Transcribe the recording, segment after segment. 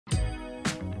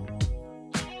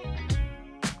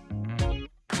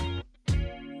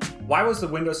Why was the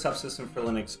Windows Subsystem for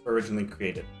Linux originally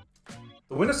created?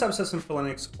 The Windows Subsystem for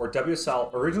Linux, or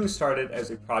WSL, originally started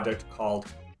as a project called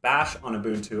Bash on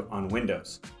Ubuntu on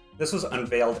Windows. This was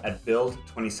unveiled at Build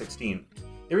 2016.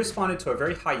 It responded to a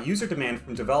very high user demand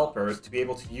from developers to be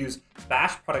able to use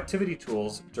Bash productivity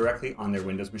tools directly on their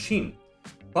Windows machine.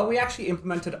 But we actually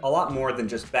implemented a lot more than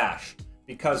just Bash,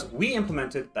 because we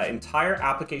implemented the entire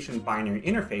application binary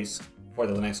interface for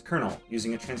the Linux kernel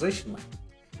using a translation link.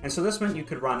 And so this meant you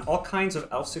could run all kinds of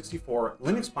ELF64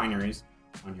 Linux binaries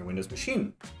on your Windows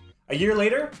machine. A year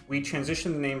later, we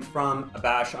transitioned the name from a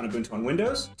Bash on Ubuntu on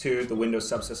Windows to the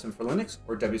Windows Subsystem for Linux,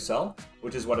 or WSL,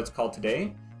 which is what it's called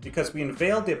today, because we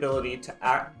unveiled the ability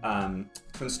to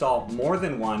install more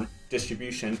than one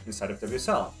distribution inside of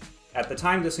WSL. At the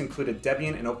time, this included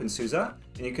Debian and OpenSUSE,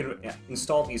 and you could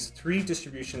install these 3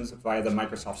 distributions via the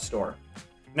Microsoft Store.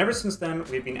 And ever since then,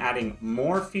 we've been adding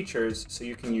more features so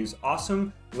you can use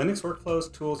awesome Linux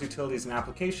workflows, tools, utilities, and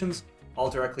applications all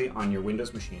directly on your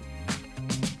Windows machine.